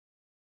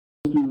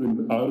to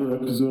do another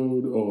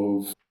episode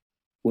of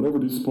whatever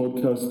this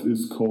podcast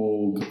is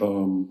called.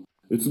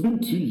 It's been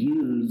 2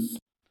 years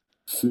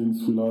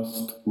since we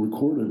last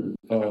recorded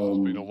It's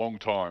been a long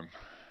time.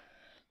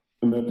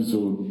 an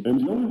episode, and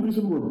the only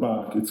reason we're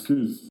back is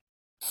because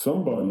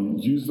somebody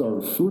used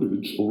our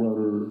footage, or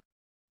rather,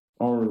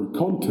 our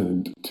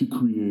content, to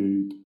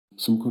create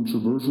some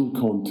controversial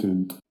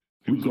content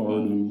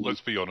regarding.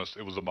 Let's be honest,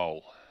 it was a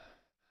mole.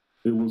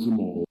 It was a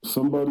mole.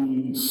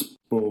 Somebody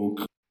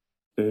spoke,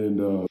 and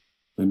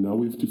now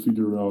we have to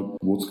figure out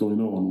what's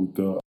going on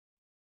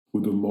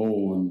with the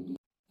mole and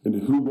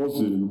who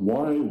was it and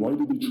why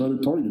did they try to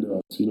target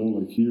us?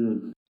 Like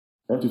here,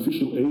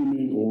 artificial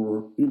aiming,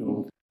 or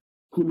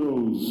who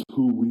knows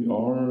who we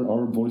are.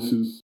 Our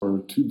voices are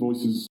two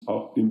voices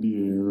up in the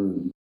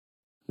air,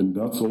 and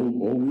that's all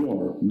we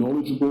are.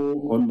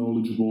 Knowledgeable,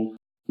 unknowledgeable.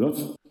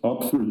 That's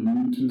up for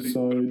you to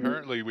decide. But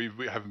apparently we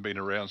haven't been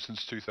around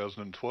since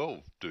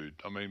 2012, dude.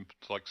 I mean,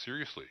 like,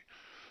 seriously.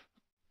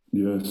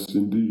 Yes,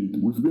 indeed.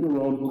 We've been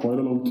around quite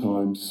a long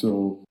time,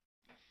 so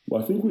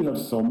I think we have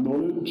some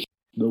knowledge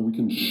that we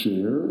can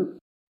share,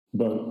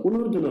 but we're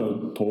not going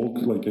to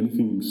talk like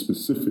anything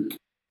specific.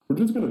 We're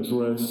just going to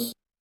address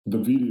the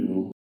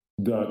video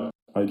that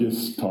I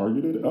guess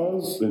targeted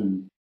us,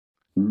 and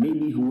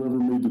maybe whoever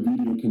made the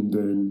video can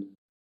then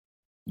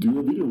do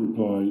a video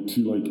reply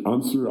to like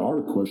answer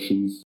our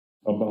questions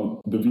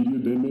about the video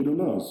they made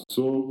on us.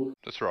 So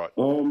that's right.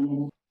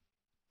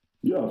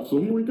 Yeah, so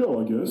here we go,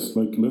 I guess.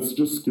 Like, let's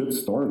just get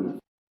started.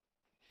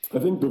 I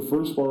think the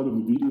first part of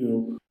the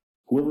video,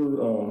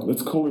 whoever,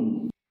 let's call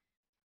him,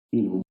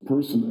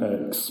 Person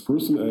X.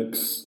 Person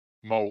X.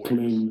 Molex.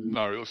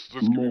 No, let's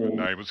give him a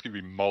name. Let's give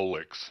him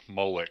Molex.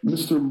 Molex.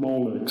 Mr.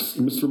 Molex.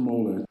 Mr.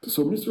 Molex.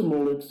 So Mr.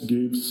 Molex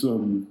gave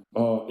some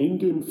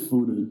in-game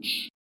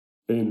footage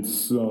and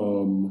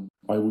some,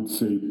 I would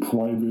say,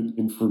 private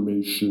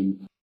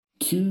information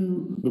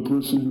to the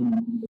person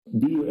who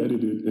video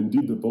edited and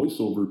did the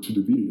voiceover to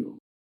the video.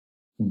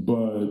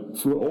 But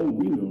for all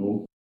we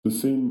know, the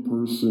same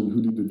person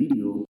who did the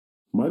video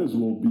might as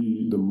well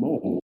be the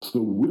mole.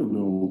 So we don't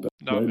know that.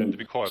 No, right? And to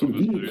be quite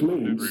honest, dude,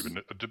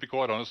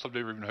 I've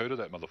never even heard of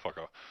that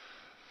motherfucker.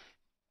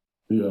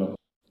 Yeah.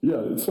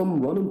 It's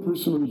some random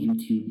person on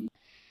YouTube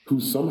who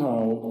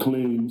somehow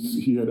claims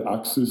he had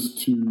access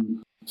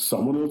to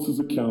someone else's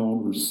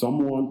account, or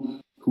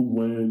someone who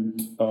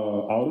went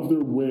out of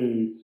their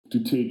way to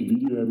take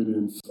video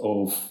evidence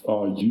of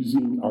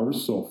using our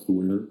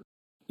software,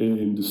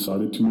 and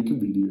decided to make a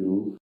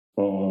video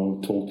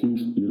talking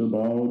shit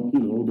about,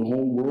 the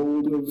whole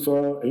world of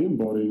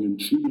aimbotting and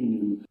cheating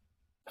and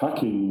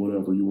hacking,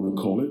 whatever you want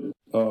to call it.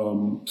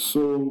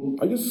 So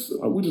I guess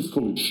I would just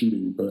call it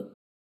cheating, but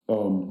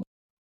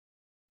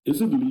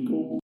is it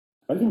legal?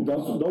 I think that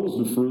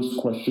was the first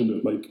question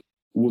that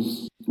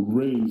was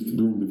raised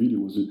during the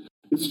video.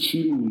 Is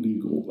cheating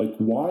legal? Like,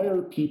 why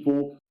are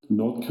people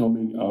not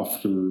coming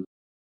after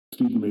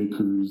cheat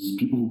makers,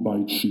 people who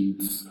buy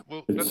cheats,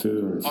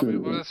 etc.? I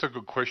mean, that's a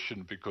good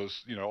question,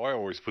 because I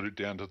always put it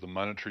down to the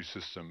monetary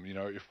system.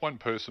 If one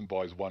person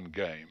buys one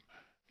game,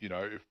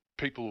 if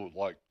people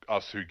like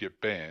us who get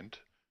banned,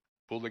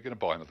 well, they're going to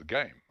buy another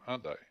game,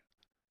 aren't they?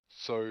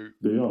 So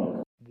they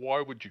are.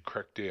 Why would you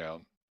crack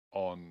down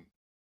on?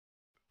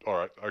 All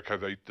right, okay,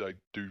 they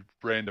do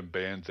random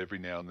bans every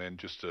now and then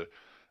just to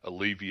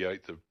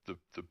alleviate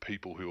the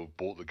people who have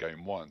bought the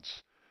game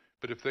once.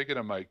 But if they're going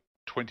to make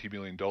 $20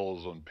 million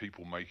on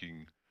people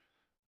making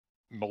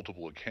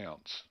multiple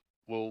accounts,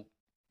 well,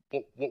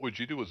 what would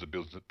you do as a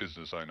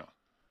business owner?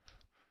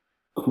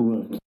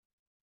 Correct.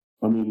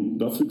 I mean,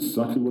 that's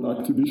exactly what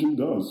Activision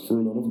does for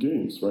a lot of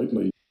games, right?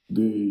 Like,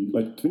 they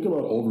think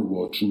about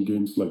Overwatch and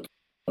games like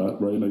that,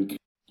 right? Like,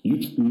 you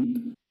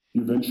tweet,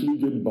 you eventually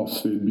get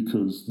busted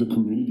because the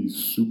community is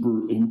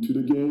super into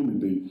the game,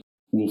 and they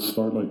will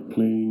start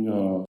playing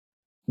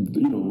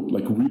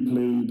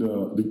replay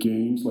the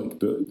games,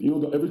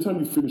 every time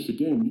you finish a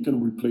game, you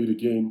can replay the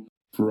game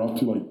for up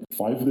to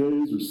 5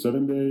 days or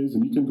 7 days,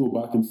 and you can go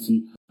back and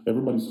see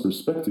everybody's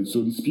perspective.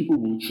 So these people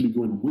will actually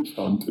go and witch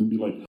hunt and be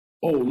like,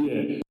 oh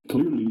yeah,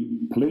 clearly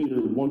player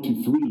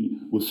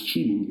 123 was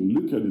cheating.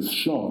 Look at his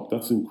shot.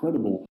 That's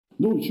incredible.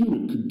 No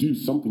human could do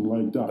something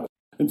like that.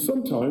 And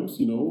sometimes,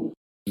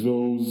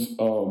 those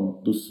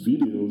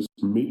videos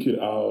make it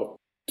out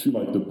to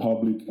the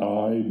public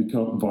eye,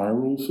 become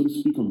viral, so to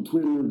speak, on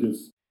Twitter,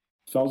 gets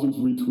thousands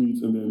of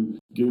retweets, and then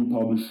game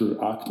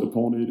publisher act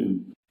upon it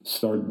and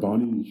start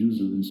banning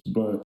users.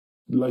 But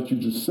like you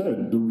just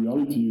said, the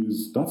reality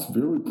is that's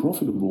very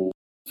profitable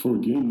for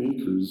game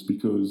makers,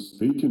 because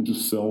they can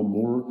just sell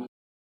more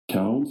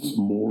counts,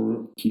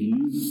 more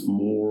keys,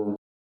 more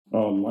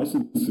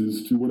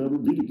licenses to whatever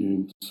video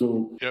game.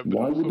 So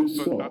why would they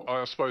sell?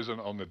 I suppose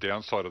on the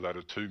downside of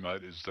that too,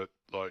 mate, is that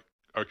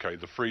okay,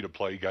 the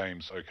free-to-play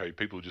games, okay,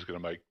 people are just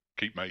going to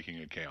keep making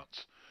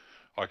accounts.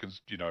 I can,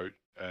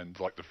 and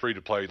the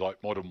free-to-play,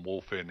 Modern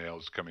Warfare now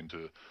has come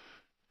into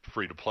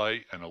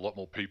free-to-play, and a lot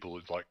more people,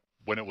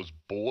 when it was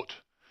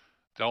bought,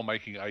 they were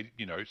making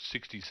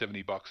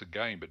 $60-$70 a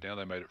game, but now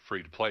they made it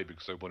free to play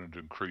because they wanted to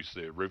increase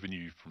their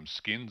revenue from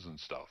skins and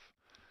stuff.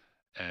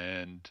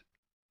 And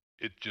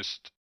it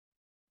just,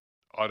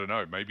 I don't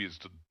know, maybe it's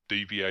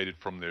deviated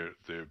from their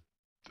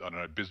I don't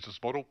know, business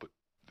model, but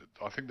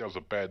I think that was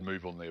a bad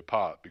move on their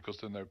part, because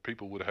then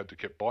people would have had to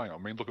keep buying. I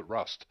mean, look at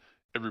Rust.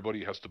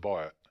 Everybody has to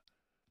buy it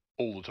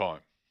all the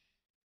time.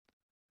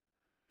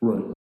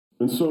 Right.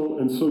 And so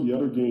the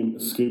other game,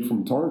 Escape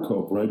from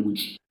Tarkov, right,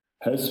 which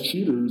has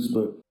cheaters,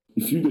 but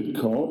if you get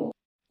caught,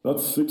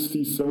 that's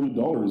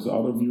 $60-$70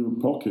 out of your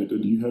pocket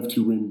that you have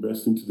to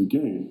reinvest into the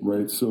game,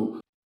 right? So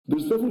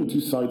there's definitely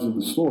two sides of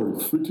the story: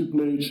 free to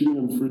play, cheating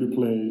on free to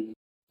play,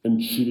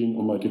 and cheating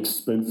on like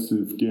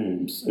expensive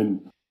games.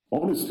 And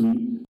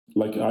honestly,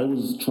 like I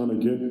was trying to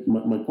get,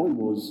 my point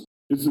was,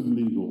 is it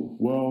legal?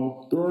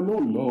 Well, there are no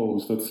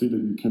laws that say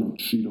that you cannot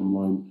cheat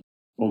online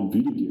on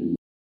video games.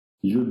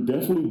 You're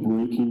definitely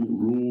breaking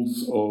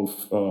rules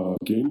of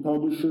game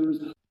publishers.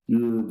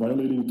 You're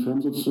violating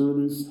terms of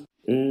service,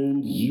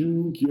 and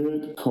you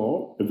get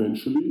caught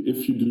eventually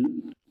if you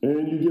do,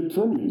 and you get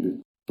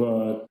terminated.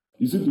 But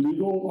is it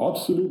legal?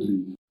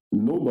 Absolutely.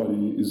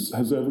 Nobody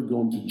has ever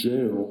gone to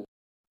jail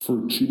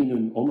for cheating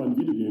in online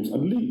video games,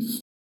 at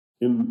least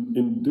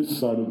in this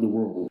side of the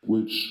world,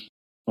 which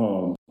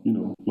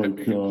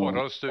like quite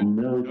honestly,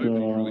 America,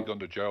 nobody's really gone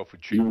to jail for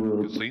cheating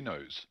Europe, in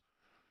casinos.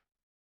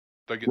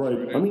 They get right.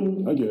 thrown out. I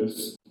mean, I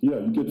guess, yeah,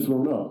 you get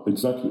thrown out.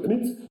 Exactly. And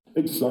it's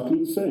exactly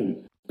the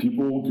same.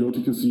 People go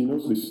to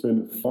casinos, they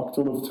spend a fuck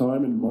ton of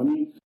time and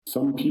money.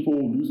 Some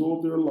people lose all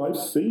of their life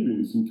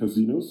savings in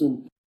casinos.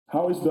 And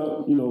how is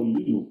that,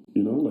 legal?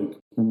 Like,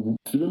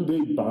 shouldn't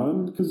they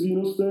ban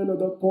casinos then at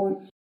that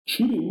point?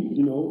 Cheating,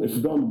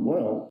 if done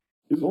well,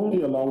 is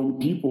only allowing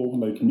people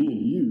like me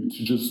and you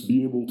to just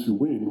be able to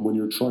win when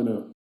you're trying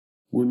to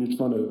win at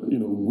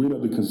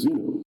the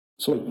casino.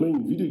 So like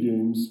playing video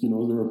games,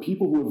 there are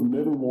people who have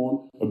never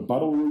won a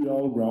battle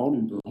royale round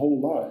in their whole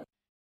life.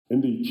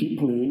 And they keep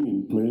playing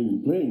and playing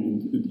and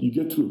playing. And you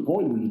get to a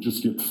point where you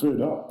just get fed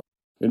up.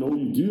 And all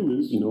you do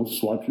is,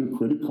 swipe your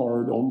credit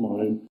card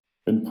online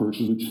and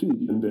purchase a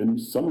cheat. And then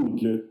you suddenly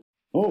get,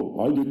 oh,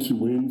 I get to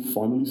win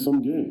finally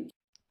some games.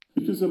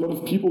 Because a lot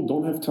of people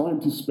don't have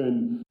time to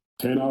spend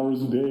 10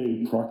 hours a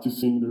day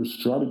practicing their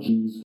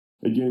strategies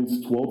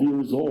against 12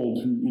 years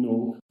old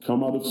who,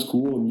 come out of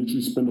school and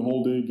literally spend the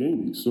whole day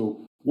gaming.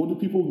 So what do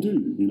people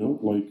do?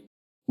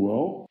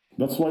 Well,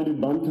 that's why they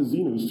ban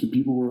casinos to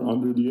people who are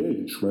under the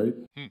age, right?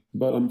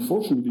 But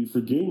unfortunately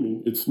for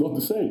gaming, it's not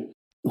the same.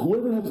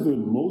 Whoever has the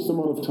most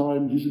amount of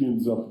time usually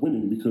ends up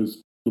winning,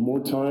 because the more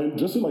time,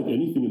 just like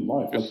anything in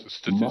life, like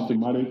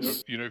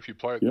mathematics. If you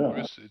play it the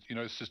most,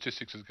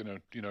 statistics is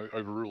going to,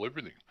 overrule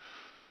everything.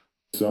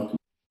 Exactly.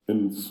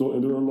 And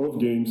there are a lot of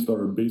games that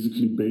are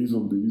basically based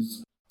on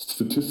these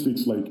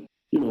statistics, like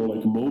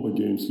MOBA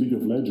games, League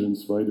of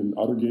Legends, right, and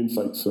other games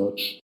like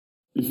such.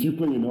 If you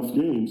play enough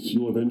games,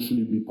 you'll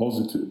eventually be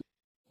positive.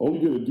 All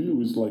you gotta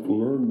do is like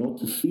learn not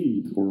to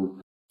feed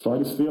or try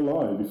to stay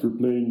alive if you're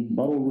playing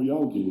battle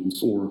royale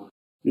games, or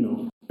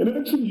and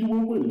eventually you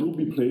will win. You'll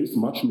be placed.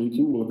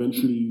 Matchmaking will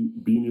eventually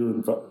be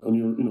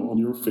on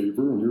your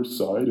favor, on your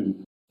side,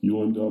 and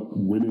you'll end up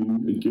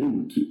winning a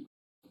game or two.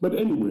 But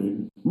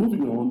anyway,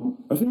 moving on.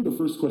 I think the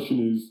first question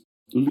is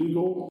the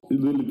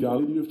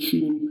legality of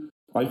cheating.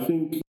 I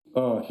think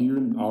here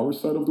in our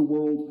side of the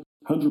world,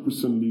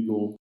 100%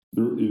 legal.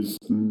 There is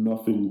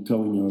nothing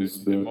telling us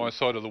that. In my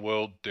side of the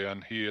world,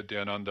 down here,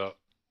 down under,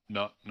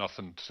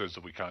 nothing says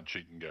that we can't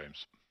cheat in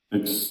games.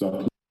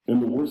 Exactly.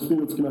 And the worst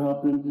thing that's going to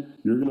happen,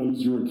 you're going to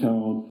lose your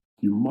account.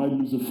 You might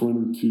lose a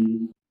friend or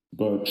two,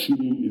 but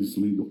cheating is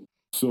legal.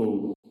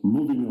 So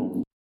moving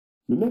on.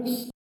 The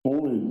next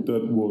point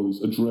that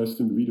was addressed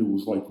in the video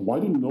was like, why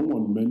did no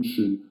one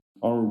mention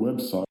our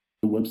website,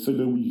 the website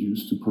that we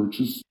use to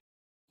purchase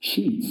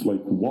cheats?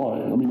 Like,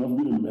 why? I mean, I've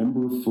been a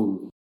member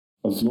for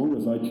as long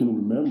as I can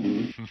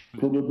remember,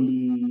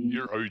 probably...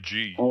 You're OG.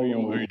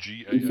 You're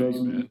OG AA,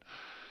 man.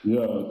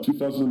 Yeah,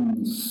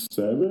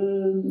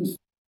 2007,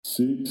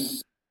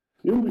 6,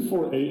 even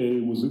before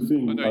AA was a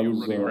thing. I know you were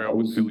running around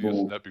with Helios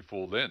and that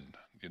before then,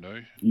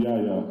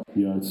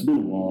 Yeah, it's been a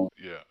while.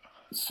 Yeah.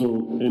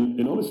 So,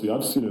 and honestly,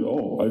 I've seen it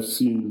all. I've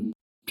seen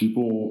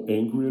people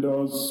angry at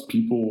us,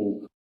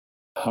 people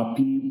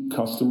happy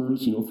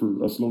customers,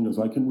 for as long as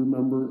I can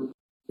remember.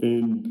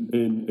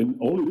 And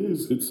all it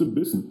is, it's a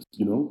business,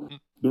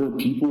 There are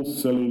people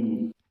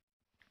selling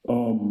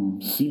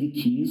CD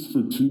keys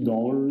for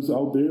 $2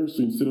 out there.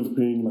 So instead of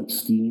paying like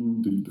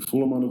Steam, the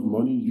full amount of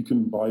money, you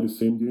can buy the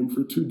same game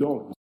for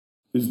 $2.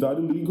 Is that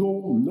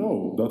illegal?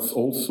 No. That's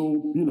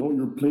also,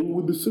 you're playing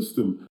with the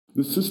system.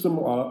 The system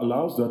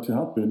allows that to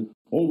happen.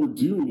 All we're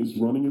doing is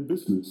running a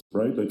business,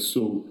 right? Like,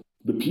 so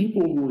the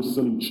people who are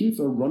selling cheats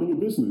are running a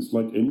business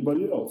like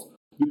anybody else.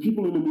 The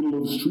people in the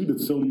middle of the street that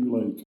sell you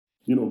like,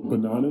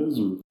 bananas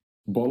or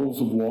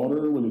bottles of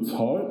water when it's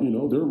hot,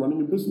 they're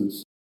running a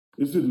business.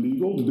 Is it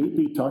legal? Do they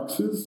pay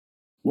taxes?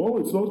 Well,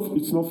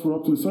 it's not for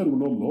us to decide.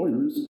 We're not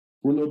lawyers.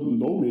 We're not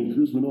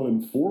lawmakers. We're not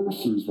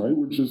enforcers, right?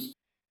 We're just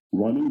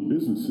running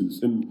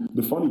businesses. And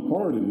the funny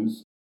part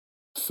is,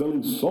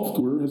 selling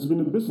software has been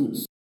a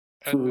business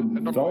for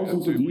not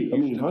thousands of years. I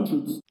mean,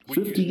 hundreds,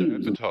 50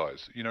 years.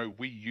 Advertise. You know,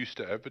 we used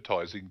to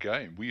advertise in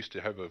game. We used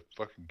to have a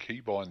fucking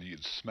keybind.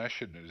 You'd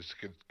smash it and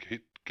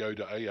it go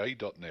to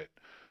AA.net.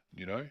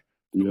 You know,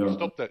 but we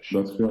stopped that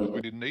shit because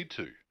we didn't need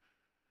to.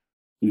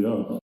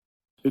 Yeah.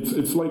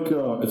 It's like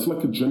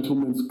a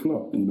gentleman's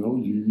club, you know.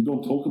 You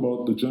don't talk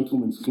about the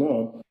gentleman's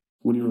club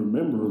when you're a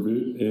member of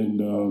it, and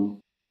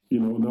you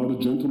know, now the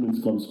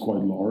gentleman's club is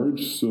quite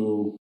large,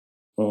 so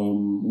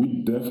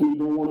we definitely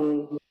don't want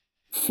to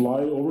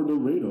fly over the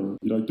radar.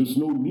 Like, there's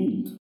no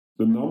need.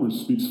 The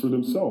numbers speaks for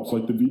themselves.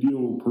 Like the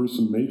video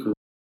person maker,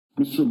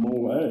 Mr.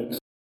 Mole X,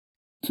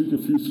 took a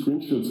few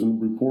screenshots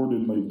and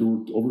reported like there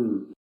were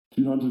over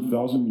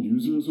 200,000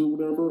 users or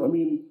whatever. I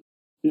mean,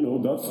 you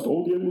know, that's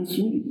all the evidence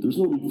you need. There's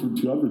no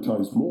need to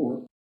advertise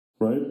more,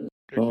 right?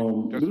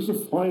 There's a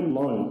fine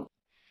line.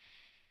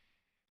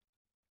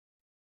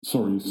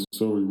 Sorry,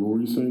 what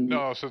were you saying?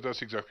 No, so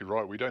that's exactly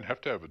right. We don't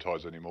have to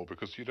advertise anymore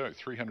because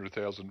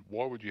 300,000.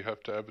 Why would you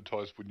have to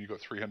advertise when you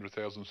got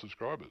 300,000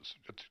 subscribers?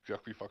 That's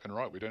exactly fucking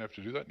right. We don't have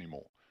to do that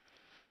anymore.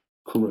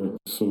 Correct.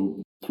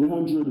 So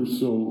 300 or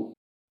so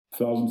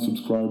thousand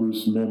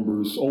subscribers,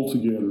 members,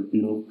 altogether.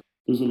 You know,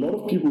 there's a lot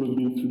of people that have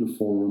been through the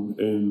forum,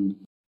 and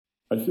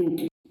I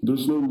think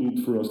there's no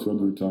need for us to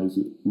advertise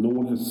it. No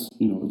one has,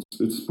 you know,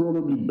 it's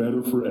probably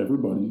better for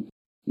everybody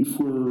if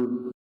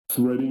we're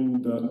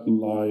threading that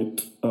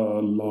light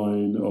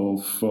line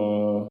of,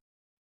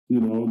 you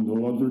know,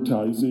 no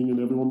advertising and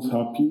everyone's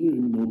happy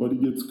and nobody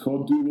gets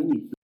caught doing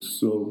anything.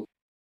 So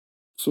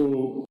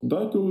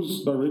that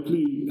goes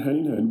directly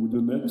hand in hand with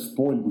the next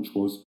point, which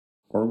was,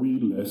 are we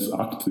less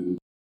active?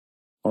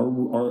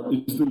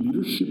 Is the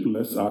leadership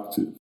less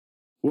active?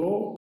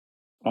 Well,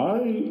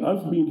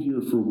 I've been here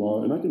for a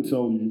while, and I can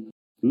tell you,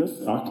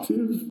 less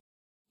active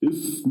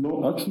is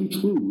not actually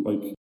true.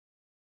 Like,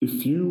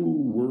 if you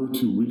were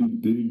to really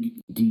dig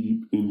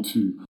deep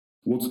into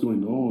what's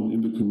going on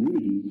in the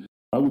community,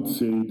 I would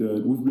say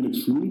that we've been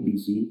extremely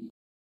busy.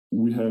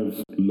 We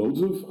have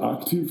loads of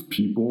active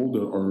people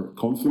that are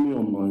constantly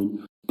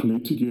online, play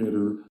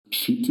together,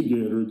 cheat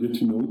together, get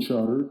to know each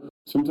other.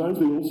 Sometimes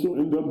they also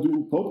end up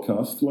doing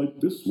podcasts like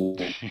this one.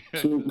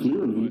 So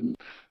clearly,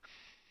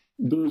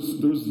 there's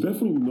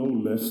definitely no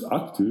less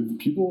active.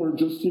 People are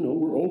just, you know,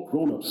 we're all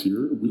grown-ups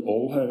here. We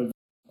all have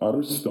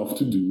other stuff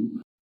to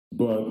do.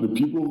 But the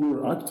people who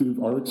are active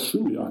are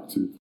extremely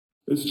active.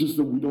 It's just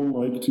that we don't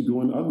like to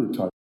go and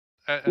advertise.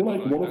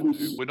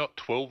 We're not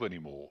 12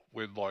 anymore.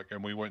 We're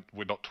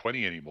not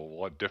 20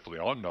 anymore.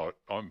 I'm not.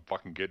 I'm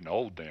fucking getting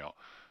old now.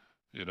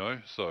 You know,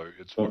 so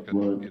it's fucking,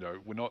 right. You know,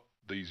 we're not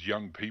these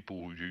young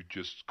people who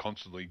just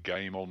constantly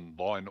game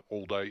online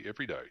all day,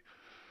 every day.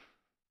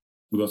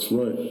 That's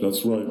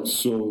right.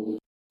 So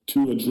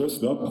to address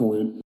that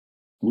point,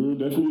 we're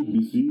definitely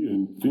busy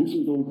and things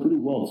are going pretty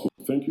well. So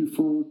thank you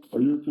for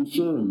your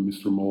concern,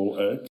 Mr. Mole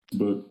X,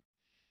 but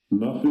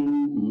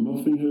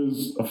nothing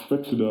has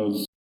affected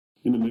us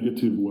in a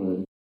negative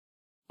way.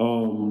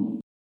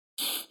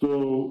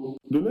 So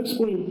the next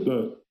point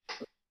that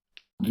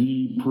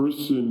the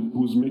person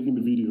who's making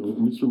the video,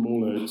 Mr.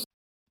 Mole X,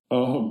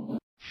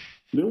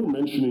 they were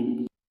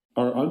mentioning,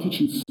 are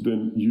anti-cheats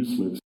then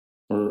useless?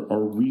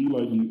 Are we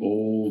like the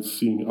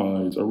all-seeing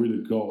eyes? Are we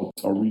the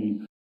gods? Are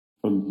we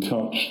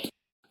untouched?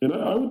 And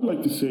I would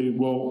like to say,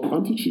 well,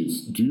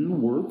 anti-cheats do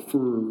work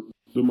for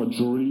the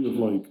majority of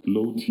like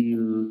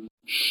low-tier,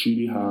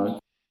 shitty hack,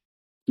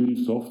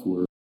 shitty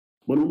software.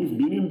 But when you've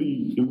been in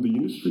the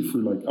industry for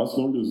like as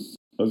long as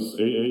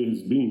AA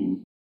has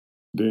been,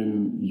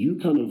 then you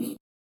kind of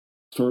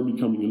start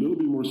becoming a little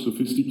bit more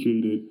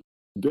sophisticated,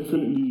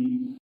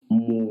 definitely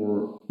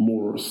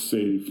more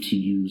safe to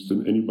use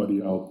than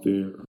anybody out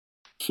there.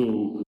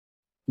 So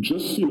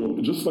just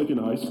like an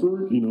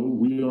iceberg, you know,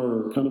 we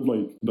are kind of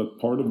like that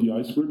part of the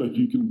iceberg that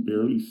you can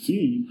barely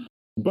see.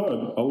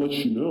 But I'll let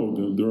you know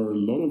that there are a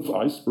lot of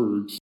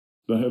icebergs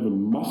that have a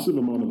massive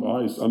amount of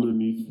ice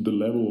underneath the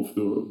level of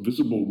the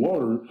visible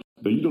water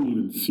that you don't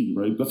even see,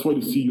 right? That's why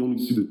you only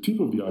see the tip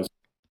of the iceberg.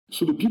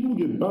 So the people who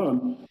get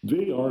banned,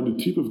 they are the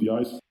tip of the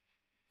iceberg.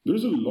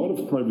 There's a lot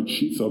of private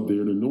cheats out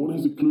there that no one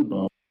has a clue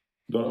about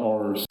that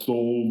are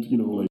sold, you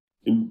know, like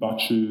in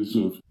batches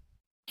of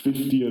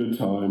 50 at a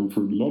time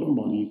for a lot of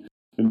money.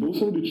 And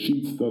those are the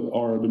cheats that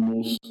are the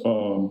most,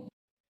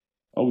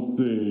 I would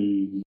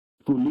say,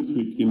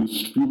 prolific in the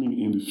streaming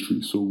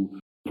industry. So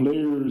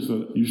players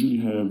that usually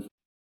have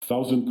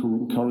 1,000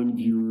 current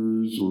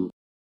viewers, or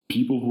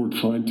people who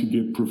are trying to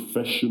get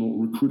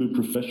recruited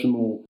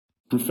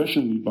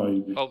professionally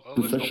by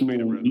professional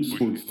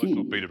esports teams. Let's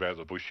not beat about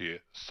the bush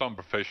here. Some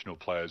professional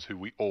players who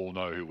we all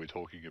know who we're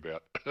talking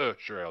about,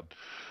 Shroud,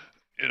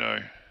 you know,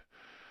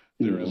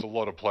 there is a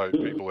lot of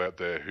people out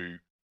there who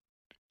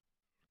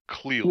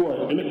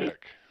clearly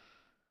back.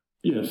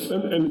 Yes,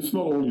 and it's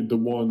not only the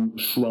one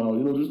Shroud.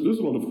 You know, there's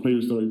a lot of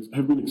players that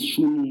have been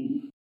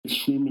extremely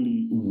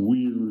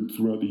weird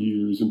throughout the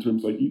years in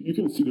terms like you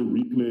can see their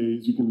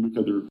replays, you can look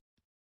at their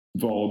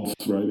VODs,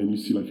 right, and you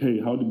see like, hey,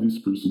 how did this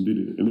person did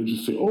it? And they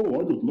just say, oh,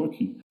 I got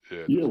lucky.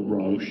 Yeah,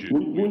 right.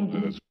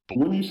 Bullshit.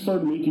 when you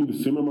start making the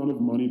same amount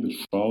of money that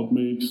Shroud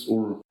makes,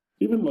 or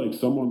even like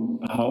someone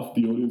half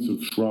the audience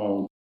of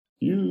Shroud,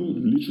 you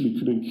literally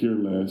couldn't care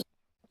less.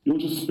 You'll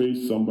just pay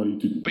somebody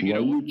to But you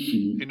write know you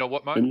cheap, You know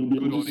what, mate? and you'll be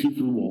Good able on to see him.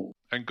 through all.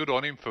 And good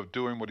on him for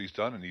doing what he's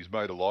done, and he's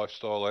made a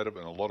lifestyle out of it,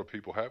 and a lot of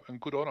people have, and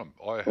good on him.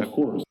 Of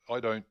course. I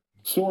don't.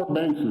 So are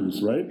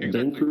bankers, right?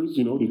 Exactly. Bankers,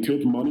 they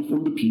take money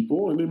from the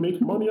people and they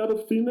make money out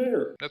of thin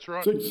air. That's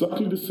right. It's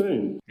exactly the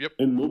same. Yep.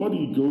 And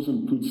nobody goes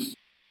and puts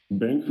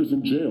bankers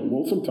in jail.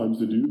 Well, sometimes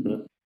they do,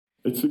 but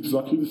it's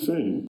exactly the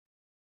same.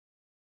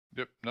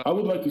 Yep. No. I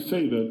would like to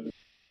say that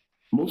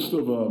most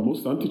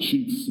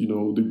anti-cheats, they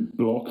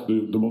block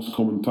the most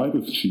common type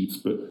of cheats,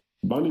 but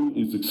banning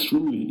is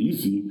extremely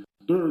easy.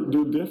 There are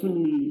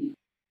definitely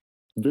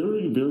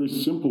very, very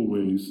simple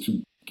ways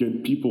to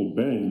get people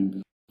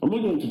banned. I'm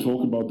not going to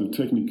talk about the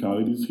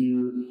technicalities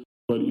here,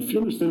 but if you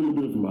understand a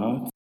little bit of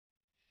math,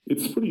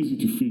 it's pretty easy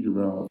to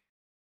figure out.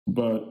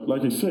 But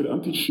like I said,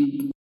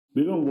 anti-cheat,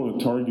 they don't want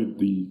to target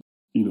the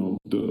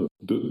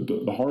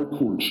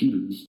hardcore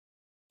cheaters.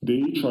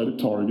 They try to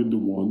target the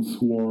ones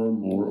who are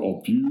more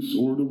obvious,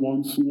 or the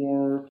ones who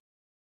are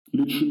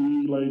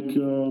literally like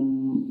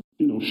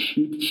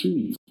shit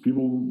cheats.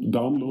 People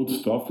download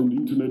stuff from the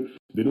internet,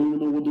 they don't even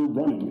know what they're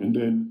running, and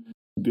then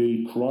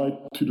they cry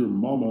to their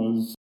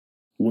mamas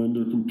when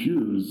their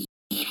computer is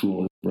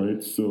destroyed,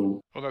 right?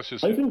 So Well, that's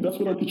I think that's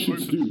what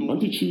anti-cheats do.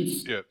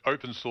 Anti-cheats, yeah,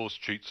 open source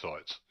cheat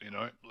sites.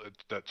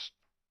 That's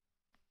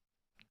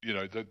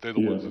they're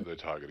the ones that they're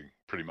targeting,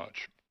 pretty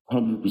much.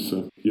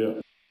 100%. Yeah.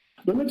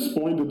 The next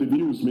point that the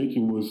video was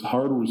making was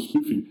hardware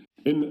spoofing.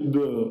 And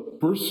the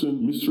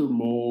person, Mr.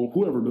 Mole,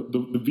 whoever,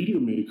 the video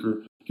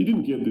maker, he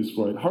didn't get this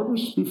right. Hardware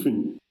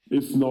spoofing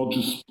is not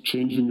just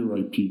changing your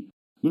IP.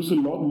 There's a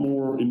lot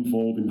more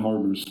involved in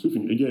hardware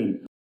spoofing.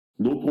 Again,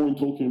 no point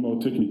talking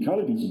about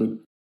technicalities, but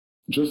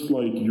just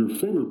like your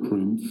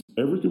fingerprint,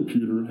 every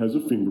computer has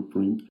a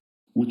fingerprint,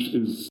 which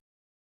is,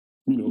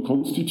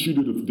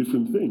 constituted of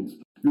different things.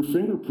 Your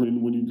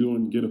fingerprint, when you go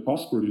and get a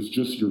passport, is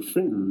just your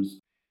fingers.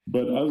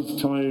 But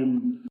as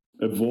time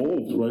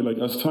evolved, right, like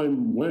as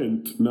time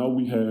went, now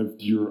we have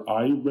your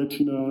eye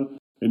retina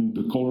and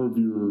the color of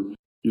your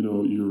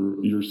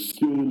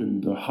skin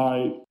and the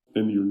height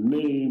and your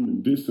name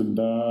and this and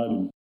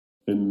that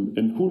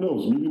and who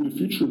knows, maybe in the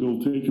future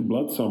they'll take a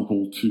blood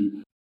sample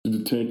to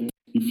detect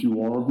if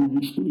you are who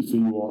you truly say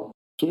you are.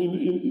 So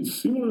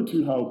it's similar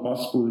to how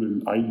passport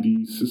and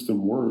ID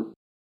system work.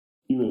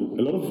 A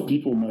lot of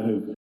people might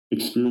have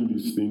experienced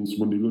these things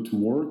when they go to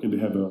work and they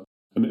have an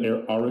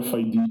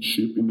RFID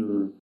chip in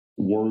their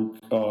work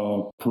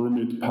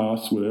permit,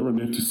 pass, whatever, and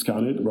they have to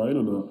scan it, right,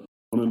 on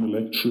an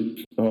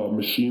electric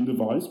machine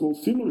device. Well,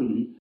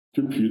 similarly,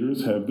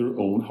 computers have their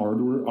own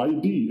hardware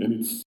ID, and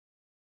it's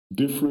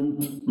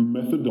different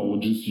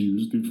methodologies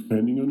used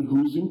depending on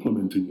who's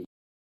implementing it.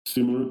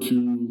 Similar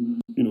to,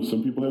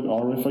 some people have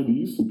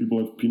RFIDs, some people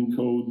have PIN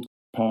code,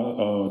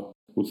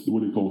 what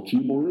do you call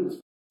keyboards.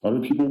 Other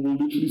people will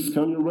literally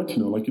scan your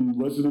retina, like in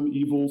Resident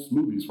Evil's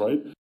movies,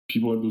 right?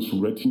 People have those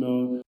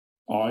retina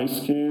eye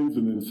scans,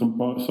 and then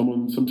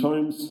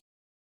sometimes,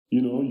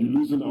 you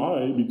lose an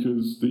eye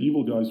because the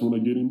evil guys want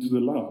to get into the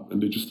lab,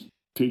 and they just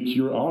take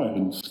your eye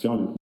and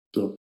scan it.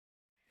 So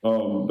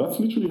that's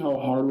literally how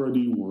hardware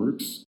ID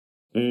works,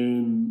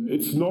 and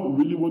it's not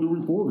really what the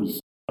reporters.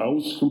 That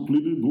was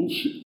completely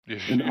bullshit. Yeah,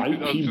 An I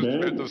was IP just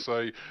ban. about to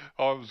say,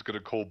 I was going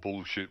to call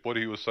bullshit. What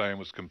he was saying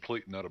was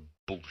complete and utter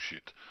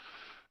bullshit.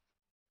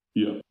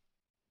 Yeah.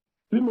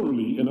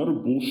 Similarly, another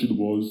bullshit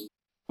was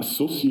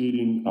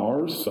associating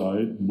our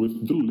side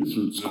with the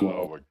Lizard Squad.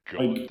 Oh my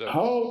god! Like,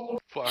 how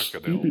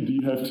stupid do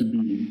you have to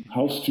be?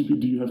 How stupid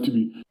do you have to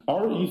be?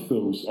 Our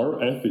ethos,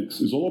 our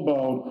ethics is all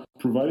about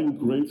providing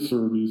great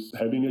service,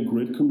 having a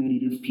great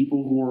community of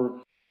people who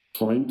are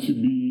trying to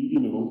be,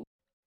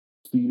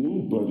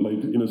 stealing, but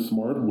like in a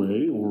smart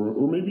way,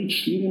 or maybe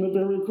cheating in a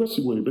very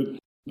aggressive way. But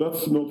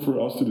that's not for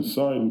us to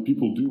decide what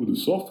people do with the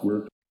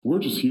software. We're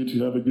just here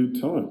to have a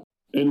good time.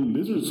 And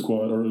Lizard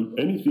Squad are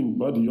anything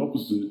but the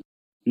opposite.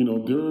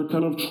 They're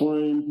kind of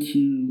trying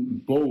to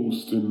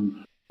boast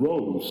and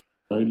roast,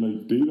 right?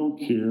 Like they don't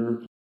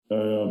care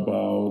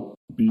about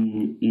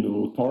being,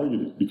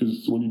 targeted,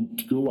 because when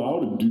you go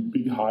out and do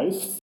big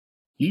heists,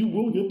 you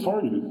will get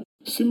targeted.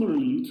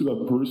 Similarly to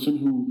that person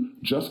who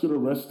just got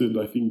arrested,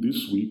 I think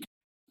this week,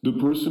 the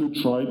person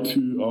who tried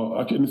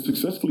to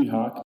successfully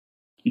hack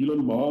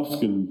Elon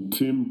Musk and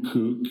Tim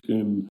Cook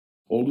and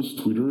all those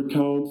Twitter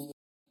accounts,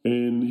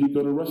 and he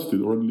got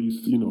arrested, or at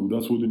least,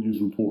 that's what the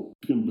news report.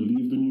 If you can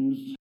believe the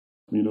news,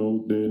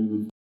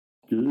 then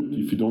good.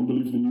 If you don't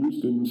believe the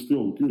news, then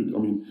still good.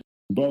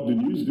 But the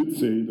news did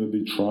say that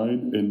they tried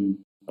and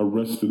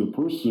arrested a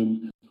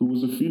person who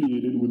was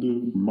affiliated with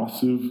a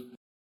massive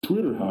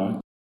Twitter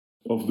hack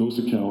of those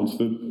accounts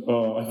that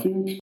I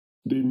think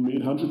they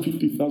made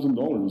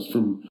 $150,000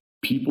 from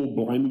people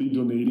blindly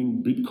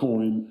donating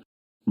Bitcoin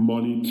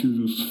money to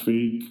those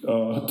fake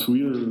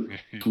Twitter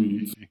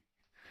tweets.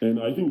 And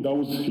I think that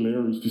was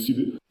hilarious to see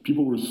that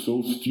people were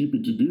so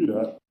stupid to do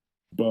that,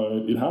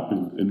 but it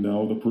happened, and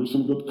now the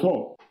person got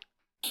caught.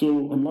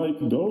 So unlike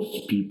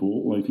those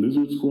people, like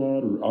Lizard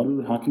Squad or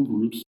other hacking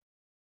groups,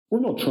 we're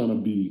not trying to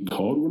be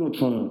caught. We're not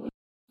trying to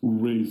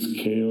raise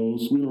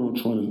chaos. We're not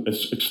trying to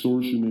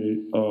extortionate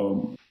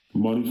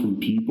money from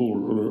people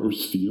or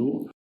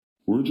steal.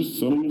 We're just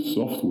selling a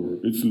software.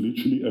 It's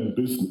literally a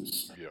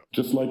business. Yeah.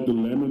 Just like the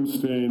lemon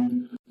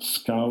stand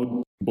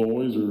scout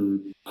boys or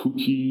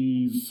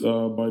cookies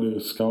by the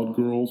scout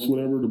girls,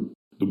 whatever,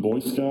 the Boy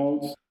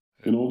Scouts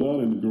and all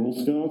that, and the Girl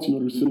Scouts,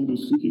 they're selling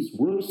those cookies.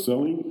 We're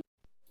selling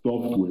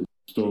software.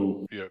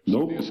 So, yeah,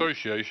 no, the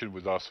association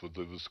with us with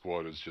the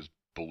squad is just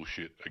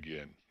bullshit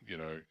again.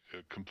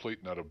 Complete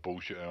and utter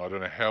bullshit. And I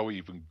don't know how we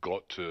even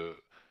got to,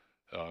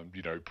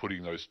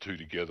 putting those two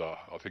together.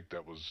 I think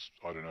that was,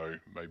 I don't know,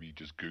 maybe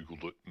just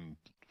Googled it and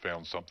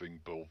found something,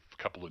 or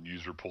a couple of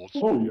news reports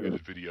in a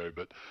video.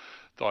 But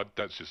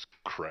that's just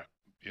crap.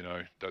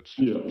 That's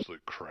just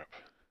absolute crap.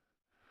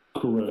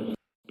 Correct.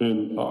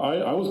 And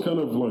I was kind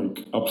of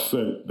like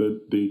upset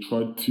that they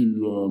tried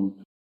to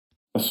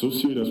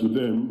associate us with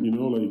them.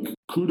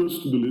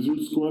 Kudos to the Lizard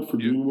Squad for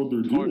doing what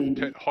they're doing.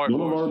 High None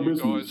of our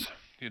fives to you business.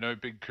 guys.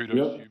 Big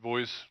kudos to you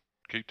boys.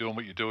 Keep doing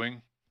what you're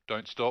doing.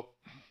 Don't stop.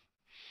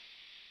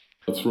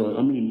 That's right.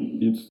 I mean,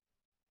 it's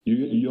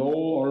you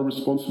all are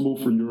responsible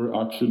for your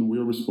action. We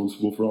are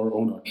responsible for our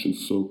own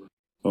actions. So,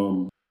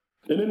 and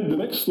then the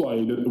next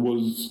slide that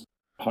was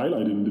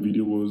highlighted in the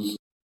video was,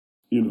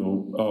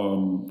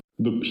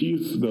 the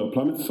piece, the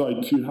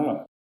PlanetSide 2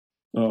 hat.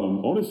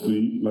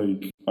 Honestly,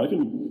 I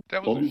can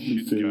that was obviously a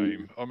shit say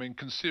game. I mean,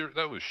 consider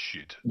that was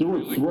shit. There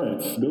were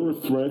threats. There were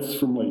threats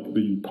from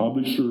the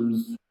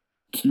publishers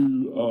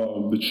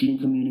to the cheating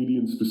community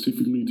and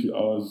specifically to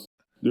us.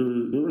 They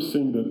were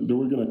saying that they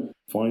were gonna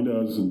find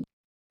us and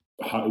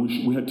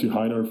we had to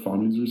hide our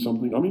families or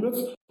something. I mean,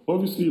 that's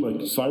obviously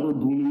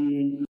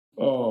cyberbullying.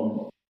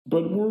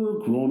 But we're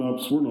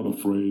grown-ups. We're not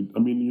afraid. I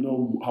mean, you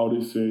know how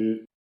they say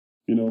it.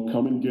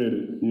 Come and get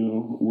it.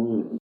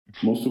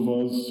 Most of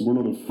us, we're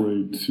not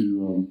afraid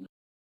to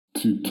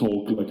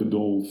talk like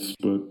adults.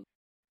 But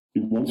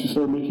once you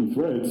start making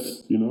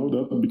threats,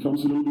 that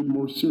becomes a little bit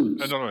more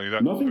serious. And not only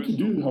that, nothing to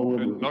do,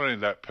 however. Not only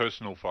that,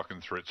 personal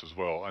fucking threats as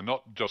well, and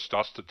not just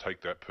us to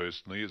take that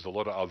personally. There's a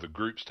lot of other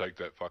groups take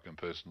that fucking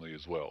personally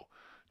as well.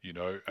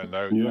 And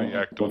they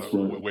act on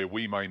it where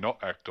we may not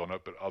act on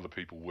it, but other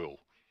people will.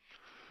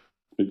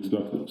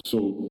 Exactly.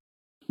 So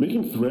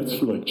making threats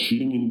for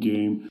cheating in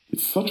game,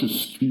 it's such a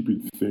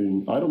stupid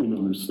thing. I don't even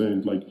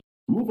understand.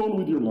 Move on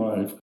with your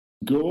life.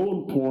 Go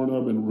on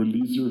Pornhub and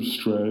release your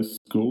stress.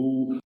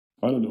 Go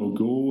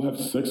have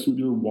sex with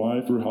your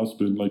wife or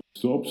husband.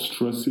 Stop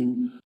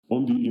stressing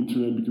on the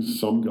internet because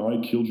some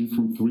guy killed you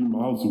from 3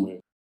 miles away.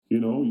 You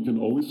can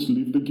always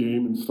leave the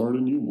game and start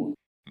a new one.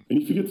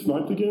 And if you get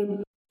sniped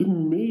again,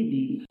 then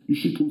maybe you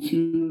should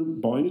consider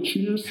buying a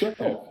cheat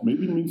yourself.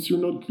 Maybe it means you're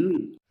not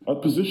good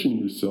at positioning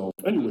yourself.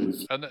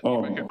 Anyways. And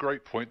you make a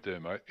great point there,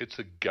 mate. It's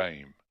a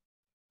game,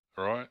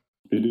 right?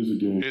 It is a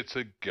game. It's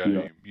a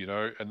game,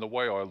 and the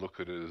way I look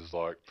at it is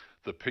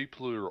the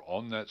people who are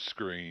on that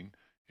screen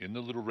in the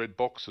little red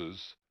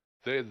boxes,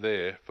 they're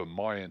there for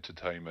my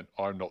entertainment.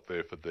 I'm not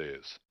there for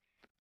theirs.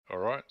 All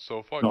right? So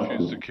if I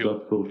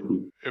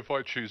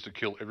choose to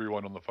kill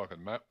everyone on the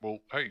fucking map, well,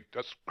 hey,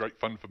 that's great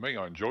fun for me.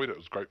 I enjoyed it. It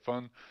was great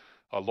fun.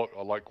 I like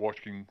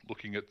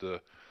looking at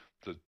the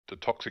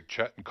toxic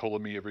chat and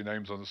calling me every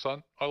name's on the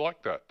sun. I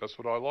like that. That's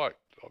what I like.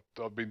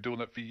 I've been doing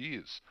that for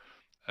years.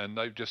 And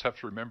they just have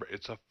to remember,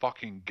 it's a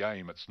fucking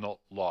game. It's not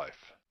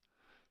life.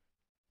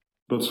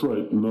 That's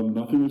right.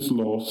 Nothing is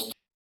lost.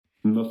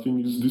 Nothing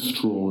is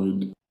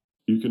destroyed.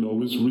 You can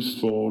always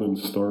respawn and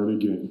start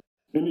again.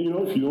 And,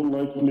 if you don't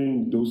like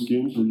playing those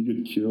games where you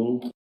get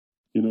killed,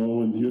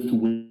 and you have to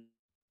win,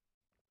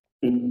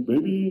 and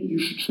maybe you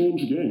should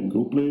change the game.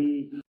 Go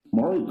play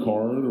Mario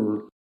Kart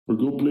or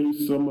go play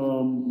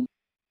some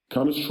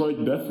Counter-Strike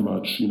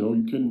Deathmatch.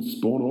 You can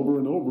spawn over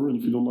and over, and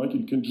if you don't like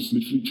it, you can just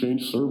literally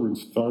change server and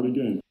start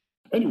again.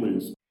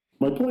 Anyways,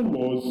 my point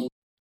was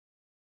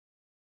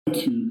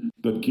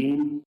that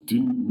game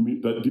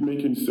didn't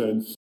make any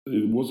sense.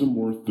 It wasn't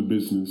worth the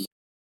business,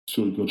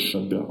 so it got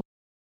shut down.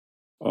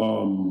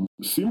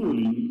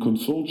 Similarly,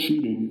 console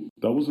cheating,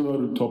 that was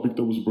another topic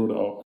that was brought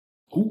up.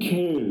 Who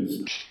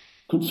cares?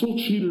 Console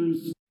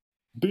cheaters,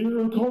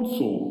 they're a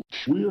console.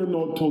 We are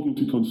not talking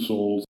to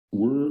consoles.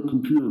 We're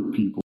computer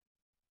people.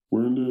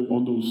 We're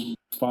on those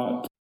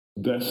fat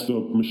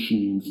desktop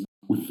machines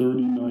with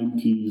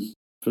 3090s,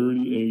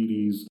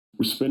 3080s.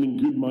 We're spending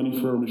good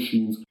money for our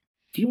machines.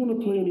 If you want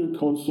to play on your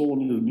console, on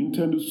your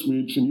Nintendo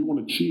Switch, and you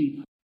want to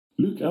cheat,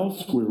 look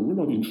elsewhere. We're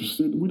not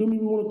interested. We don't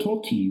even want to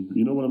talk to you.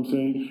 You know what I'm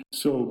saying?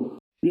 So,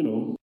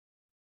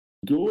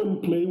 go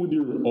and play with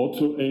your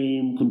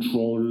auto-aim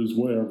controllers,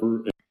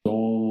 whatever, and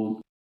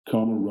don't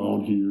come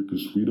around here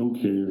because we don't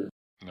care.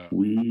 No.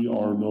 We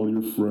are not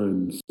your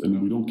friends,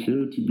 and we don't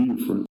care to be your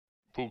friend.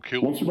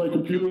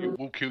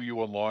 We'll kill you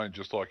online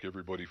just like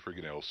everybody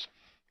friggin' else.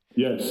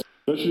 Yes,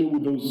 especially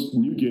with those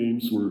new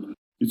games where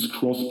it's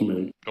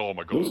crossplay. Oh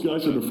my god. Those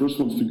guys are the first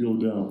ones to go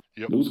down.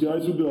 Yep. Those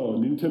guys with the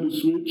Nintendo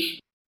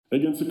Switch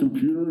against a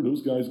computer,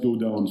 those guys go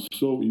down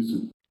so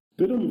easily.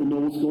 they don't even know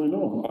what's going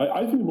on.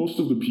 I think most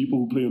of the people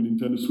who play on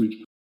Nintendo Switch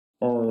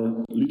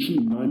are literally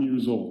 9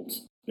 years old,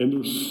 and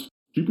they're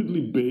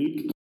stupidly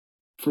baked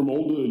from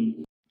all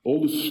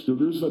the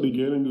sugars that they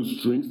get in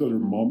those drinks that their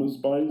mamas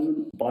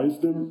buys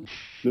them.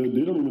 They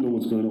don't even know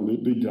what's going on.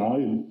 They die,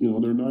 and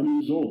they're 9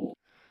 years old,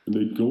 and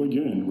they go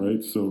again,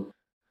 right? So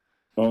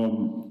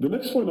the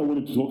next point I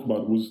wanted to talk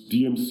about was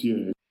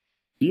DMCA.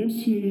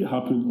 DMCA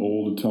happen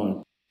all the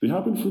time. They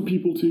happen for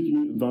people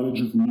taking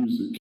advantage of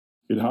music.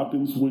 It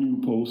happens when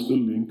you post a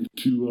link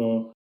to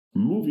a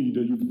movie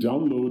that you've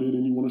downloaded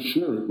and you want to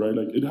share it, right?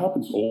 Like, it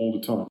happens all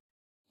the time.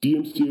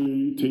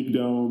 DMCA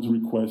takedowns,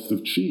 requests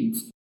of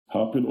cheats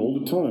happen all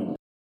the time.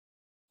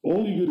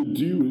 All you gotta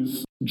do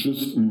is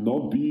just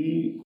not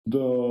be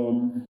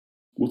the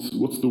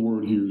what's the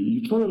word here?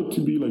 You try not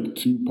to be like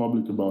too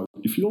public about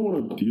it. If you don't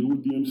want to deal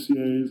with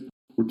DMCAs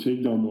or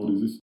takedown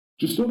notices,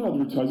 just don't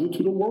advertise it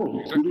to the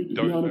world. Exactly.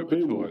 Don't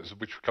advertise,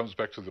 which comes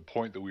back to the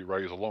point that we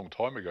raised a long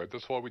time ago.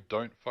 That's why we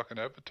don't fucking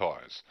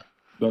advertise.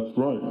 That's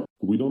right.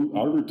 We don't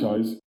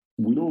advertise.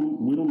 We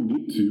don't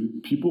need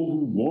to. People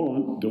who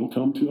want don't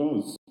come to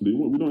us. We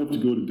don't have to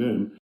go to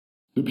them.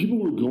 The people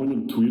who are going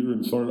on Twitter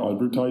and start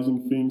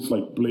advertising things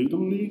like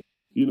blatantly,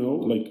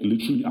 like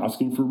literally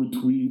asking for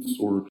retweets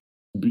or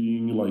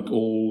being like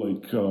all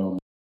like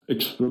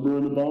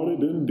extravagant about it,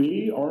 then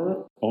they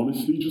are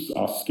honestly just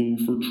asking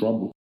for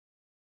trouble.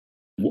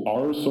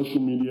 Our social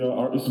media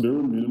is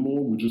very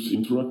minimal. We just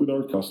interact with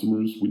our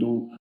customers. We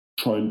don't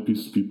try and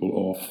piss people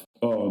off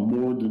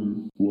more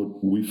than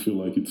what we feel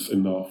like it's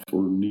enough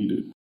or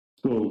needed.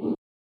 So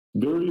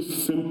very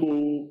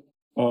simple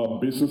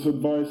business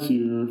advice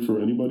here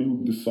for anybody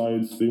who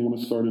decides they want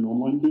to start an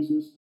online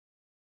business.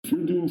 If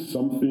you're doing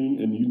something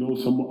and you know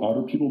some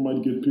other people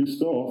might get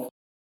pissed off,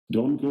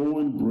 don't go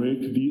and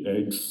break the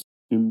eggs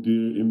in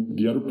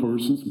the other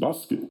person's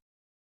basket.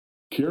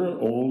 Care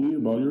only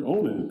about your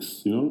own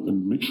eggs,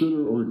 and make sure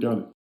they're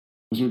organic.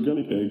 Because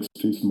organic eggs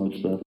taste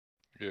much better.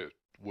 Yeah,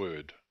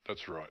 word.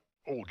 That's right.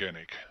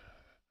 Organic.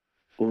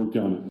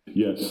 Organic,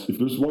 yes. If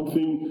there's one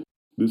thing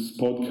this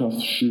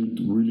podcast should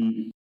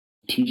really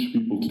teach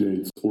people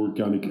today, it's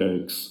organic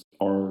eggs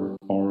are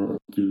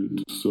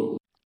good. So,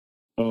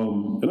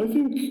 and I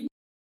think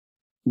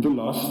the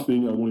last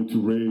thing I wanted to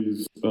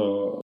raise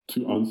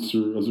to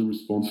answer as a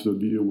response to the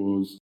video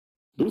was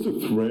there was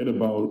a thread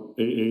about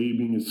AA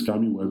being a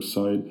scammy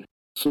website.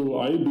 So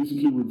I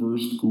basically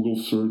reversed Google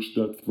search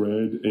that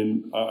thread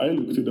and I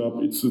looked it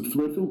up. It's a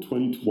thread from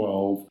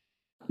 2012.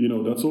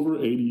 That's over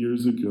 8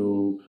 years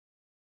ago.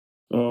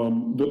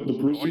 The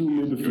person who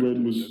made the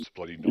thread was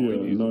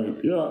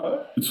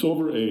it's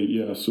over 8.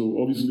 Yeah, so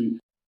obviously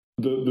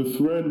the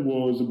thread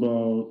was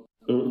about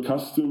a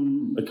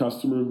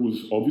customer who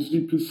was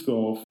obviously pissed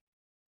off.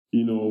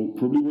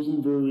 Probably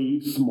wasn't very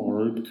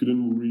smart,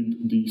 couldn't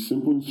read the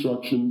simple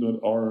instructions that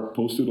are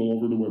posted all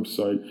over the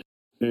website.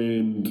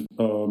 And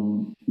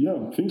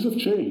things have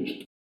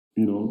changed.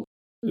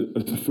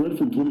 It's a thread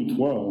from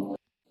 2012.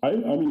 I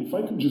mean, if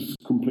I could just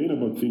complain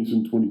about things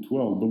in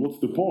 2012, but what's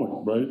the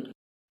point, right?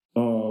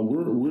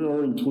 We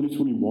are in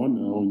 2021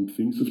 now, and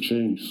things have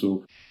changed.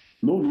 So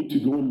no need to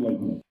go and like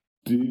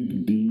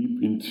dig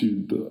deep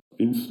into the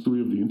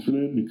history of the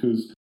internet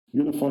because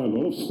you're gonna find a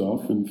lot of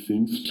stuff and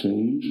things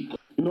change.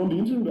 And on the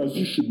internet, as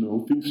you should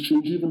know, things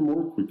change even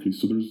more quickly.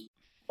 So there's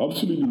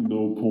absolutely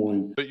no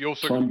point. But you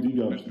also,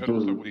 and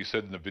also what he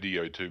said in the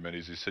video too, man,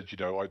 is he said,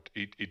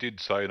 he did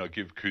say, and I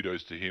give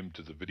kudos to him,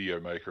 to the video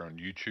maker on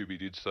YouTube, he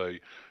did say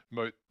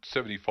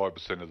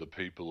 75% of the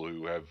people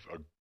who have a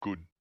good,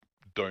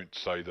 don't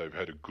say they've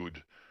had a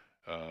good,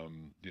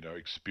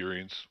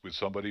 experience with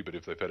somebody, but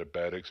if they've had a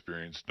bad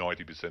experience,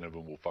 90% of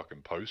them will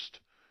fucking post.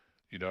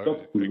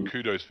 And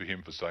kudos for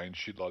him for saying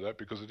shit like that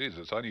because it is.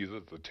 It's only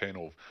the 10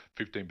 or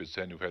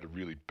 15% who've had a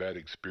really bad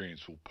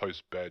experience will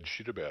post bad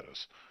shit about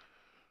us.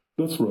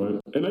 That's right.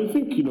 And I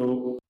think,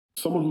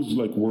 someone who's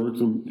like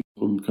worked on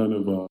kind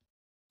of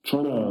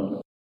trying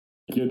to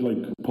get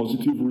like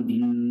positive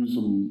reviews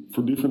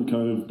for different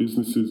kind of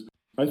businesses,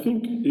 I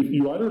think if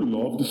you either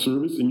love the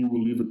service and you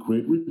will leave a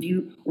great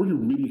review or you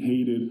really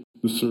hated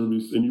the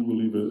service and you will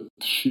leave a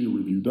shitty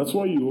review. That's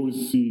why you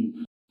always see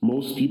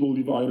most people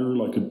leave either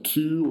like a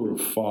 2 or a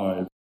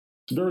 5.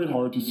 It's very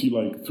hard to see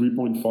like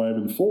 3.5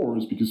 and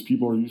 4s because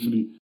people are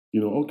usually,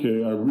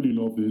 okay, I really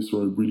love this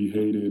or I really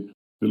hate it.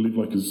 They leave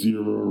like a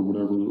 0 or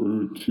whatever,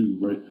 or a 2,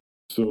 right?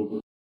 So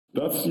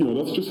that's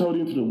just how the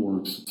internet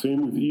works.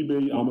 Same with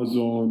eBay,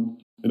 Amazon,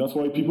 and that's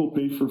why people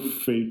pay for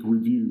fake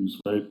reviews,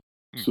 right?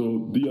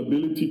 So the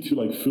ability to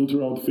like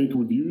filter out fake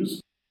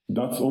reviews,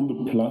 that's on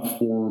the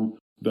platform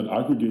that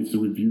aggregates the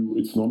review.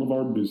 It's none of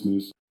our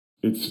business.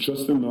 It's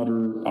just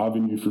another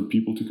avenue for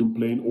people to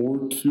complain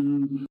or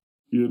to,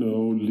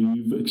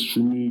 leave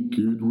extremely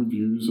good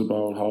reviews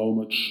about how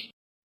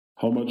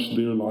much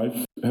their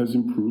life has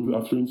improved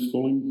after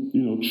installing,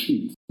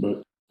 cheats.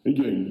 But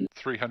again,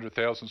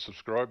 300,000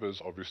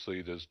 subscribers.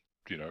 Obviously, there's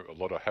a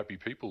lot of happy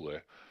people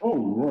there.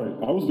 Oh,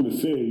 right. I was going to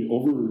say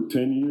over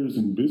 10 years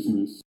in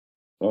business,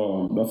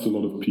 that's a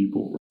lot of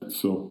people. Right?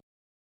 So,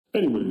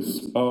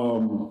 anyways,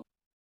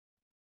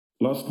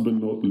 last but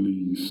not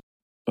least,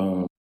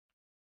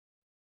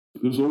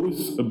 there's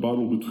always a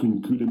battle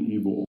between good and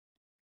evil.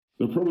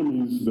 The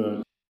problem is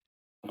that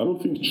I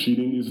don't think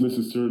cheating is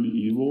necessarily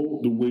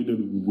evil the way that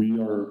we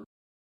are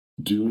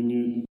doing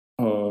it.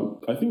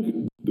 I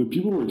think the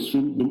people who are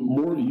the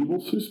more evil,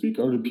 so to speak,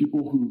 are the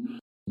people who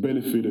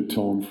benefit a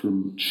ton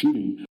from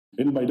cheating.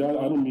 And by that,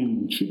 I don't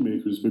mean cheat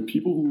makers, but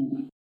people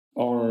who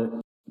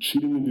are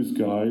cheating in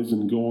disguise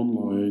and go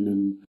online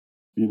and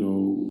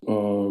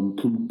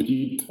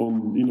compete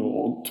on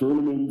on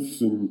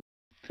tournaments and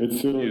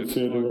etc. Yes,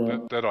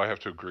 etc. that I have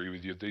to agree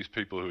with you. These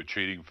people who are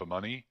cheating for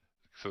money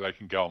so they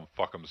can go and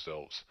fuck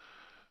themselves.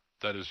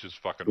 That is just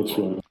fucking That's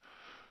wrong. right.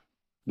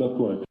 That's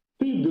right.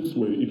 Think this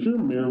way: if you're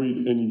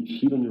married and you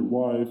cheat on your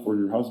wife or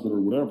your husband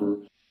or whatever,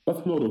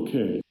 that's not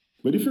okay.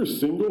 But if you're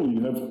single and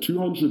you have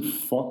 200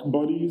 fuck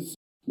buddies,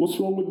 what's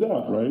wrong with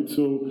that, right?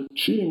 So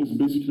cheating is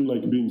basically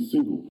like being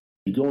single.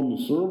 You go on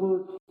the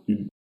server,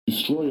 you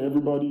destroy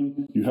everybody,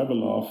 you have a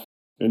laugh,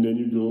 and then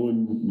you go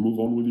and move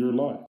on with your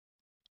life.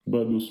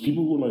 But those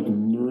people who are like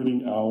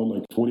nerding out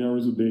like 20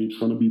 hours a day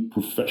trying to be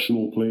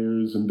professional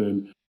players and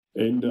then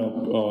end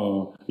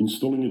up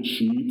installing a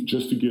cheat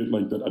just to get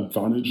like that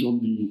advantage on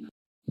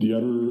the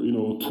other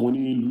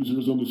 20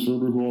 losers on the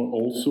server who are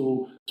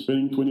also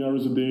spending 20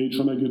 hours a day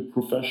trying to get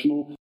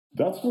professional,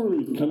 that's where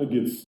it kind of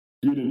gets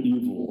good and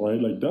evil,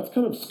 right? Like that's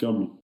kind of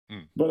scummy.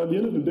 But at the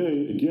end of the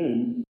day,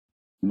 again,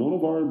 none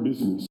of our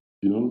business.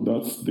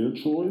 That's their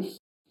choice,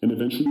 and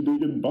eventually they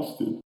get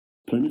busted.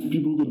 Plenty of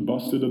people got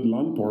busted at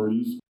LAN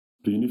parties.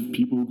 Plenty of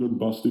people got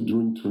busted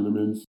during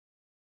tournaments,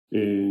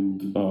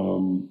 and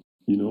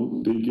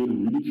they get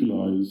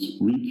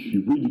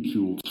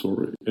ridiculed.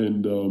 Sorry,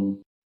 and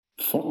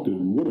fuck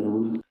them,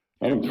 whatever.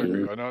 I don't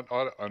exactly. care.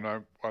 I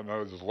know.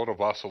 There's a lot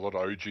of us, a lot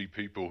of OG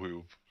people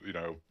who've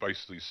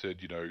basically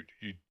said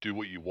you do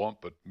what you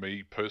want, but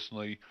me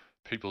personally,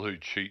 people who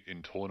cheat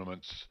in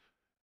tournaments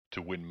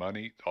to win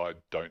money, I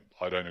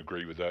don't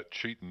agree with that.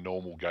 Cheat in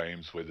normal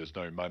games where there's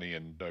no money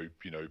and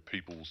no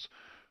people's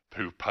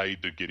who've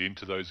paid to get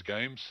into those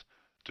games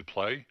to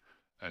play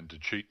and to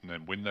cheat and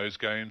then win those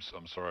games.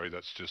 I'm sorry,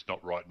 that's just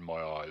not right in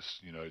my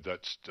eyes.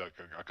 That's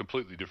a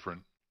completely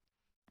different.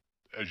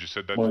 As you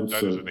said, that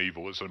is an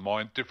evil. It's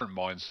a different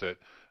mindset,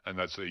 and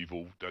that's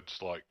evil.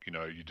 That's like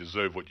you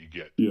deserve what you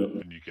get,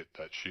 and you get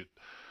that shit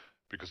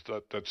because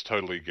that's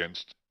totally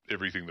against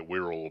everything that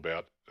we're all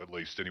about. At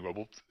least anyway.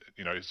 Well,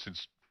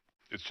 since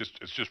it's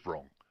just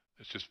wrong.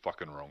 It's just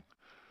fucking wrong.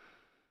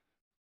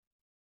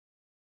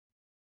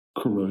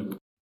 Correct.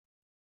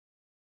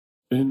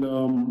 And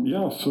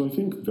so I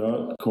think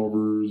that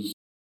covers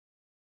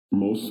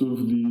most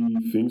of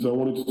the things I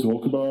wanted to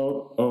talk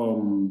about.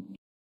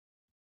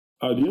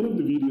 At the end of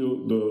the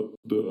video,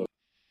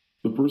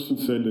 the person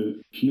said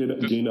that he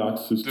had gained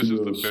access to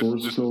the source code.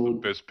 This is the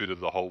best bit of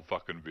the whole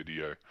fucking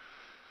video.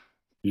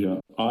 Yeah,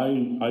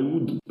 I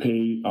would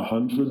pay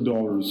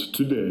 $100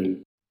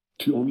 today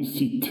to only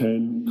see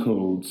 10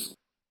 codes.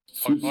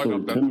 I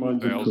got 10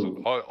 lines of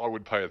code. I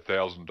would pay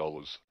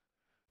 $1,000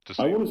 to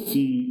see. I want to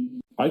see.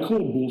 I call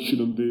bullshit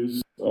on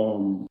this.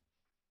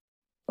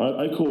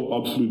 I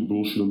call absolute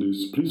bullshit on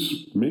this.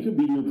 Please make a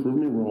video, prove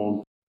me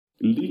wrong.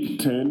 Leak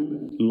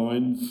 10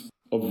 lines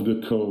of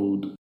the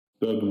code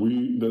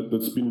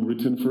that's been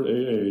written for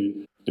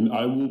AA, and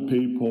I will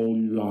PayPal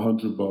you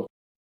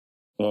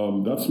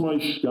 $100. That's my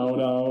shout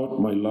out,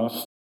 my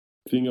last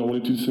thing I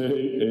wanted to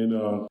say, and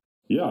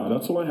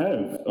that's all I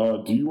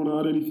have. Do you want to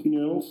add anything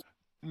else?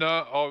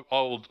 No,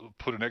 I'll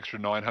put an extra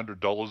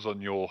 $900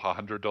 on your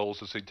 $100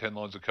 to see 10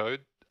 lines of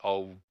code.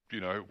 We'll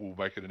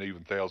make it an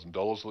even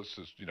 $1,000. Let's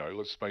just,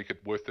 let's make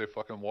it worth their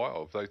fucking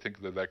while. If they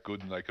think they're that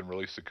good and they can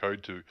release the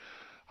code to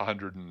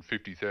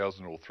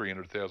 150,000 or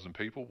 300,000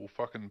 people, we'll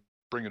fucking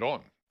bring it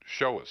on.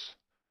 Show us.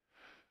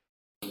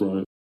 That's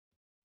right.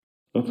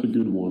 That's a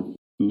good one.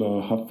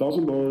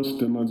 $1,000,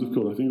 10 lines of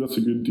code. I think that's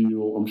a good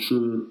deal. I'm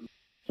sure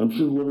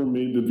whoever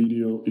made the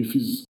video, if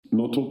he's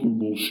not talking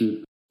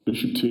bullshit, they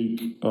should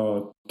take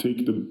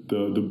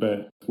the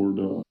bet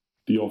or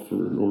the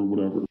offer or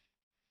whatever.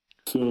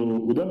 So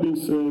with that being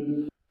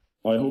said,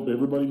 I hope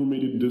everybody who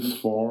made it this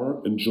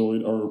far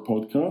enjoyed our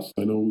podcast.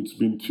 I know it's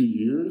been 2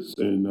 years,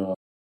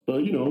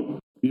 but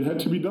it had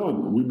to be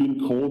done. We've been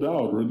called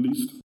out, or at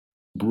least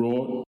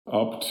brought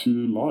up to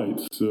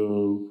light.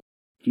 So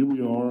here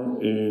we are,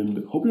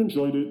 and hope you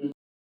enjoyed it.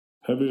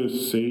 Have a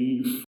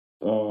safe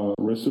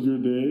rest of your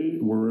day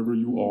wherever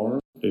you are,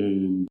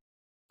 and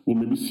we'll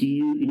maybe see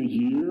you in a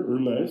year or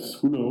less.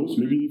 Who knows?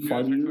 Maybe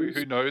 5 years.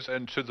 Who knows?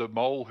 And to the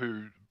mole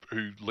who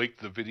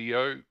leaked the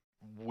video,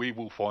 we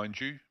will find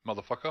you,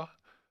 motherfucker.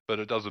 But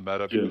it doesn't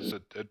matter because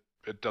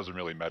it doesn't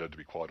really matter, to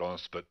be quite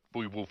honest. But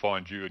we will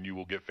find you, and you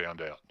will get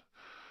found out.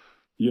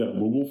 Yeah,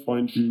 we will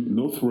find you.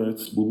 No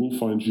threats. We will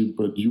find you,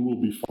 but you will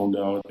be found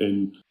out,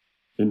 and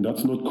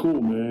that's not cool,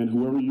 man.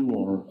 Whoever you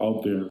are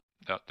out there.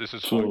 No, this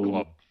is Fight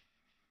Club.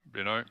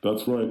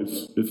 That's right.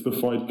 It's the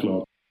Fight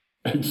Club.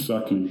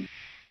 Exactly.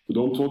 We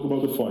don't talk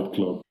about the Fight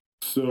Club.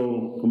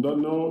 So on that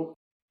note,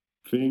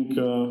 I think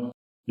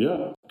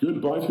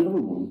goodbye to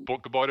everyone.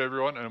 Goodbye to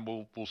everyone, and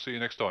we'll see you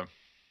next time.